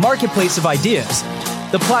 Join the marketplace of ideas.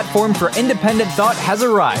 The platform for independent thought has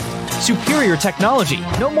arrived. Superior technology.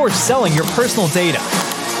 No more selling your personal data.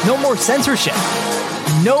 No more censorship.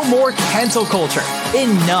 No more cancel culture.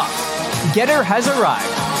 Enough. Getter has arrived.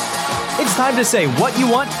 It's time to say what you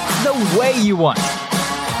want the way you want.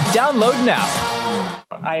 Download now.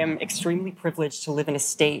 I am extremely privileged to live in a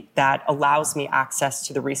state that allows me access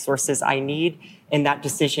to the resources I need, and that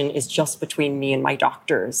decision is just between me and my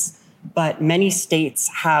doctors. But many states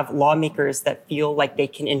have lawmakers that feel like they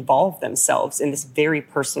can involve themselves in this very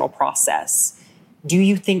personal process. Do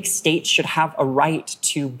you think states should have a right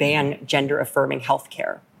to ban gender-affirming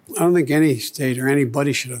healthcare? I don't think any state or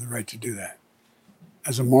anybody should have the right to do that.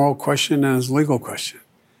 As a moral question and as a legal question.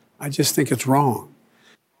 I just think it's wrong.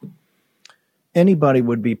 Anybody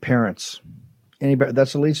would be parents. Anybody.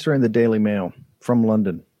 That's the lead story in the Daily Mail from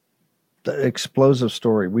London. The explosive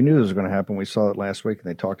story. We knew this was going to happen. We saw it last week, and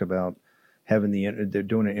they talked about having they're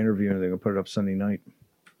doing an interview, and they're going to put it up Sunday night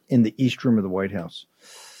in the East Room of the White House.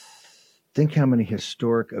 Think how many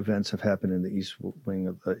historic events have happened in the East Wing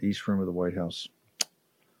of the East Room of the White House.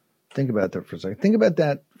 Think about that for a second. Think about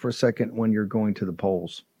that for a second when you're going to the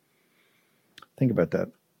polls. Think about that.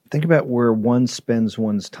 Think about where one spends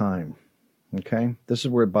one's time. Okay? This is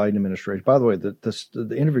where Biden administration. By the way,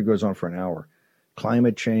 the interview goes on for an hour.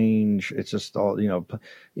 Climate change. It's just all,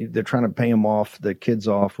 they're trying to pay them off, the kids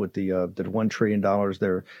off with the $1 trillion.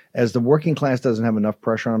 They're, as the working class doesn't have enough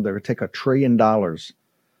pressure on them, they're going to take $1 trillion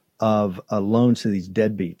of loans to these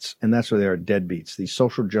deadbeats. And that's what they are, deadbeats. These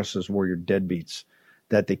social justice warrior deadbeats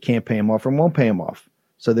that they can't pay them off and won't pay them off.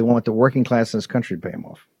 So they want the working class in this country to pay them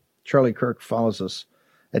off. Charlie Kirk follows us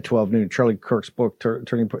at 12 noon. Charlie Kirk's book,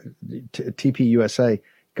 Turning TPUSA.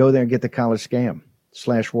 Go there and get the college scam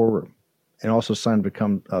 /War Room. And also sign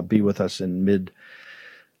to be with us in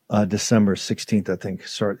December 16th, I think,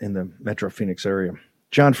 start in the Metro Phoenix area.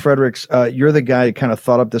 John Fredericks, you're the guy who kind of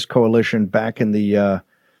thought up this coalition back in the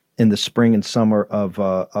spring and summer of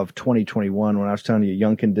 2021 when I was telling you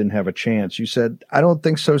Youngkin didn't have a chance. You said, I don't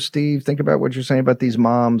think so, Steve. Think about what you're saying about these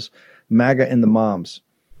moms, MAGA and the moms.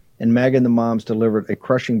 And MAGA and the moms delivered a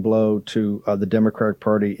crushing blow to the Democratic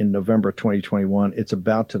Party in November 2021. It's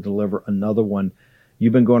about to deliver another one.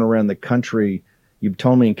 You've been going around the country. You've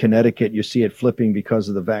told me in Connecticut you see it flipping because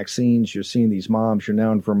of the vaccines. You're seeing these moms. You're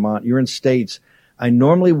now in Vermont. You're in states. I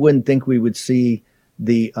normally wouldn't think we would see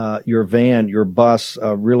your van, your bus,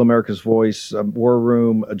 Real America's Voice, War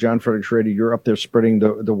Room, John Fredericks Radio. You're up there spreading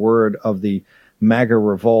the word of the MAGA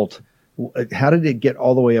revolt. How did it get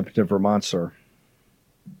all the way up to Vermont, sir?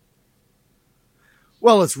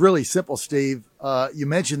 Well, it's really simple, Steve. You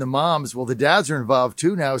mentioned the moms. Well, the dads are involved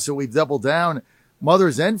too now, so we've doubled down.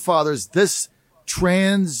 Mothers and fathers, this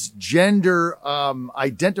transgender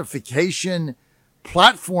identification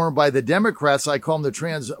platform by the Democrats, I call them the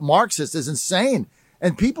trans Marxists, is insane.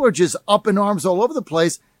 And people are just up in arms all over the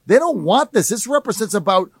place. They don't want this. This represents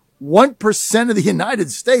about 1% of the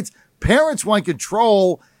United States. Parents want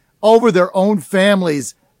control over their own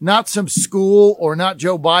families, not some school or not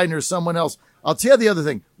Joe Biden or someone else. I'll tell you the other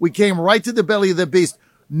thing. We came right to the belly of the beast.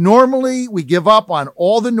 Normally, we give up on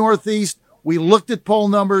all the Northeast. We looked at poll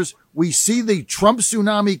numbers. We see the Trump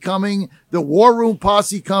tsunami coming, the War Room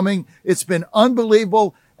posse coming. It's been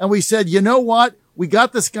unbelievable. And we said, you know what? We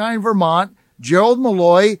got this guy in Vermont, Gerald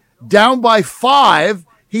Malloy, down by 5.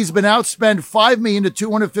 He's been outspent $5 million to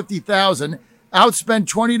 $250,000. Outspent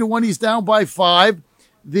 20 to 1. He's down by 5.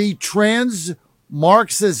 The trans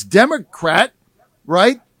Marxist Democrat,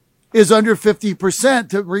 right, is under 50%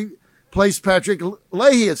 to replace Patrick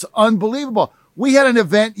Leahy. It's unbelievable. We had an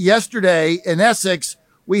event yesterday in Essex.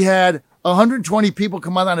 We had 120 people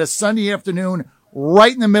come out on a Sunday afternoon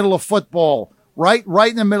right in the middle of football, right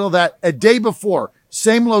in the middle of that. A day before,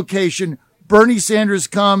 same location, Bernie Sanders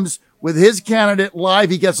comes with his candidate live.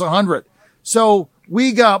 He gets 100. So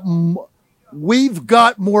we've got more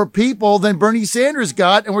people than Bernie Sanders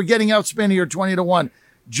got, and we're getting outspent here 20 to 1.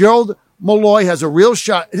 Gerald Malloy has a real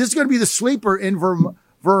shot. This is going to be the sleeper in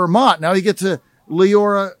Vermont. Now you get to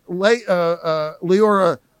Leora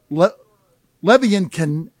Levy in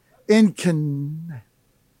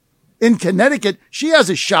Connecticut. She has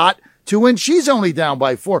a shot to win. She's only down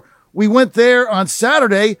by 4. We went there on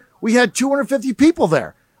Saturday. We had 250 people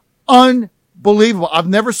there. Unbelievable. I've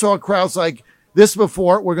never saw crowds like this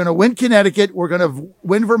before. We're going to win Connecticut. We're going to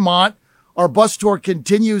win Vermont. Our bus tour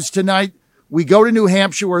continues tonight. We go to New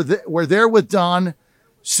Hampshire. We're there with Don.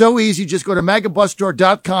 So easy. Just go to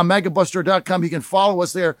magabusstore.com, magabusstore.com. You can follow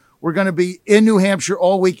us there. We're going to be in New Hampshire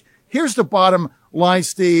all week. Here's the bottom line,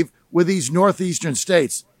 Steve, with these northeastern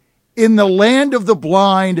states. In the land of the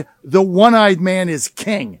blind, the one-eyed man is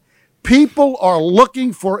king. People are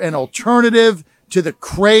looking for an alternative to the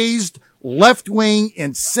crazed, left-wing,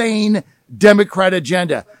 insane Democrat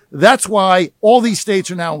agenda. That's why all these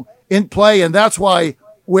states are now in play, and that's why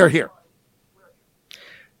we're here.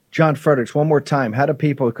 John Fredericks, one more time. How do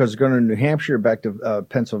people, because going to New Hampshire, back to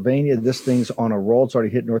Pennsylvania, this thing's on a roll. It's already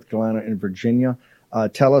hit North Carolina and Virginia.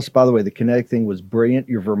 Tell us, by the way, the Connecticut thing was brilliant.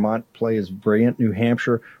 Your Vermont play is brilliant. New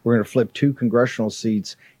Hampshire, we're going to flip 2 congressional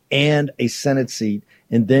seats and a Senate seat.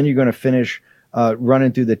 And then you're going to finish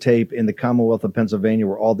running through the tape in the Commonwealth of Pennsylvania,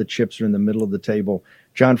 where all the chips are in the middle of the table.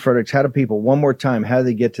 John Fredericks, how do people, one more time, how do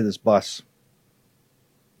they get to this bus?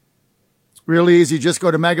 Really easy. Just go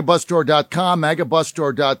to megabusstore.com,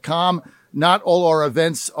 megabusstore.com. Not all our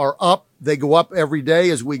events are up. They go up every day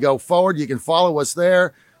as we go forward. You can follow us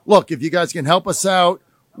there. Look, if you guys can help us out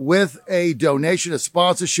with a donation, a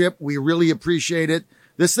sponsorship, we really appreciate it.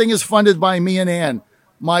 This thing is funded by me and Ann,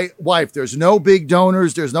 my wife. There's no big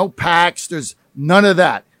donors. There's no PACs. There's none of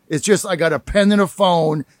that. It's just I got a pen and a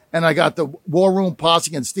phone, and I got the War Room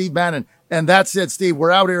Posse and Steve Bannon. And that's it, Steve.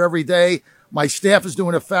 We're out here every day. My staff is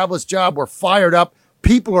doing a fabulous job. We're fired up.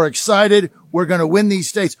 People are excited. We're going to win these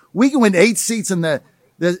states. We can win 8 seats in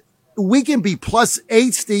we can be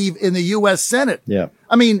 +8, Steve, in the U.S. Senate. Yeah.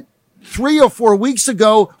 I mean, 3 or 4 weeks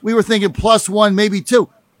ago, we were thinking +1, maybe 2.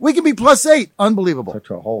 We can be +8. Unbelievable. Talk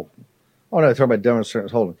to a hold. Oh, no, talking about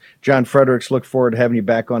demonstrators holding. John Fredericks, look forward to having you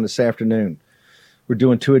back on this afternoon. We're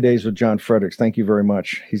doing 2-a-days with John Fredericks. Thank you very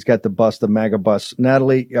much. He's got the bus, the MAGA bus.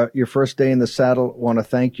 Natalie, your first day in the saddle. Want to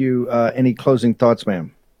thank you. Any closing thoughts,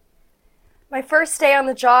 ma'am? My first day on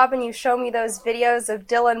the job, and you show me those videos of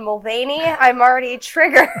Dylan Mulvaney, I'm already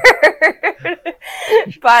triggered.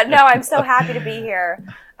 But no, I'm so happy to be here,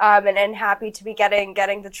 and happy to be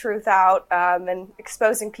getting the truth out, and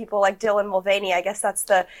exposing people like Dylan Mulvaney. I guess that's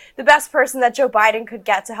the best person that Joe Biden could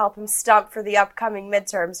get to help him stump for the upcoming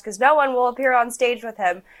midterms, because no one will appear on stage with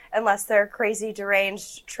him unless they're crazy,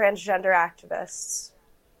 deranged, transgender activists.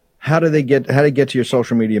 How do they get to your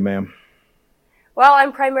social media, ma'am? Well,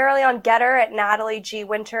 I'm primarily on Getter at Natalie G.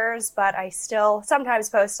 Winters, but I still sometimes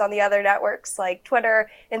post on the other networks like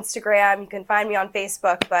Twitter, Instagram. You can find me on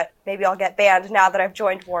Facebook, but maybe I'll get banned now that I've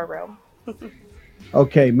joined War Room.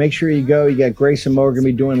 Okay, make sure you go. You got Grace and Mo are going to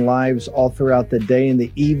be doing lives all throughout the day and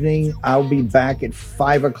the evening. I'll be back at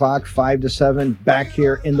 5 o'clock, 5 to 7, back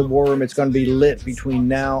here in the War Room. It's going to be lit between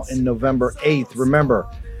now and November 8th. Remember,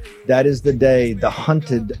 that is the day the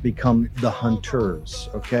hunted become the hunters,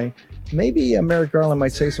 okay? Maybe Merrick Garland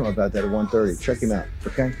might say something about that at 1:30. Check him out,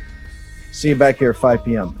 okay? See you back here at 5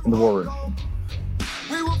 p.m. in the War Room.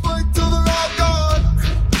 We will fight till they're all gone.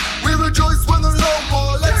 We rejoice when there's no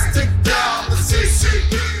more. Let's take down the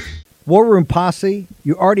CCP. War Room Posse,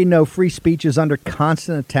 you already know free speech is under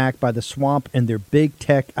constant attack by the swamp and their big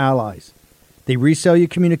tech allies. They resell your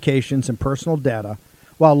communications and personal data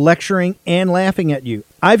while lecturing and laughing at you.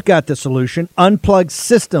 I've got the solution. Unplugged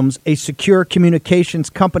Systems, a secure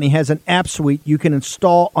communications company, has an app suite you can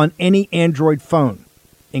install on any Android phone,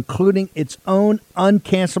 including its own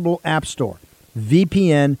uncancelable app store,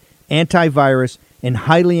 VPN, antivirus, and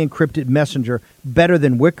highly encrypted messenger, better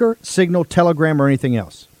than Wicker, Signal, Telegram, or anything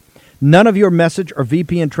else. None of your message or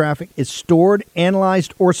VPN traffic is stored,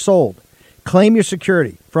 analyzed, or sold. Claim your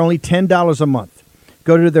security for only $10 a month.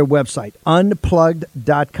 Go to their website,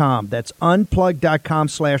 unplugged.com. That's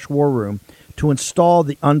unplugged.com/war room to install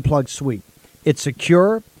the Unplugged suite. It's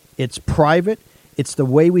secure, it's private, it's the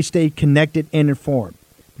way we stay connected and informed.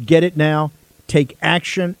 Get it now. Take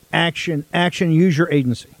action, action, action. Use your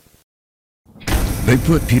agency. They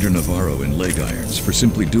put Peter Navarro in leg irons for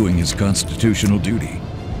simply doing his constitutional duty.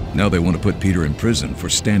 Now they want to put Peter in prison for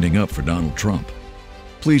standing up for Donald Trump.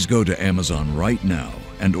 Please go to Amazon right now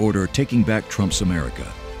and order Taking Back Trump's America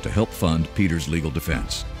to help fund Peter's legal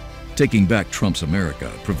defense. Taking Back Trump's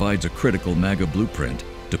America provides a critical MAGA blueprint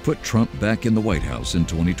to put Trump back in the White House in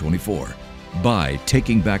 2024. Buy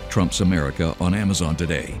Taking Back Trump's America on Amazon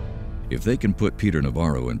today. If they can put Peter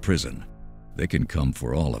Navarro in prison, they can come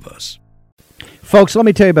for all of us. Folks, let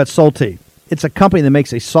me tell you about Solti. It's a company that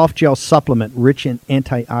makes a soft gel supplement rich in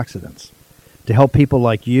antioxidants to help people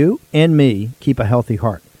like you and me keep a healthy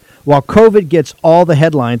heart. While COVID gets all the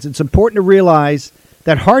headlines, it's important to realize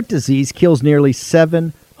that heart disease kills nearly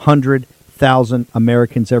 700,000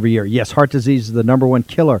 Americans every year. Yes, heart disease is the number one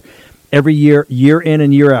killer every year, year in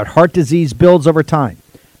and year out. Heart disease builds over time.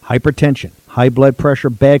 Hypertension, high blood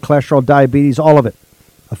pressure, bad cholesterol, diabetes, all of it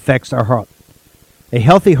affects our heart. A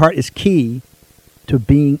healthy heart is key to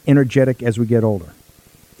being energetic as we get older.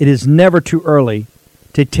 It is never too early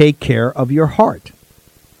to take care of your heart.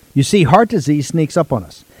 You see, heart disease sneaks up on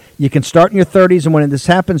us. You can start in your 30s, and when this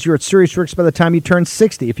happens, you're at serious risk by the time you turn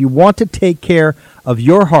 60. If you want to take care of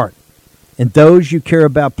your heart and those you care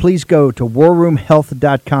about, please go to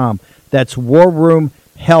warroomhealth.com. That's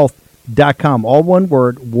warroomhealth.com. All one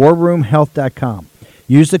word, warroomhealth.com.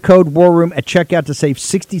 Use the code WARROOM at checkout to save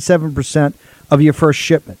 67% of your first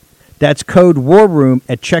shipment. That's code War Room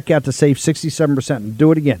at checkout to save 67%.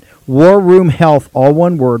 Do it again. War Room Health, all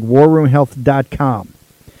one word, warroomhealth.com.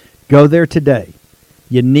 Go there today.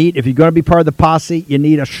 If you're going to be part of the posse, you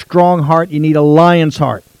need a strong heart. You need a lion's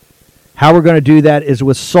heart. How we're going to do that is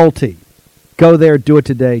with Salty. Go there, do it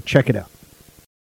today. Check it out.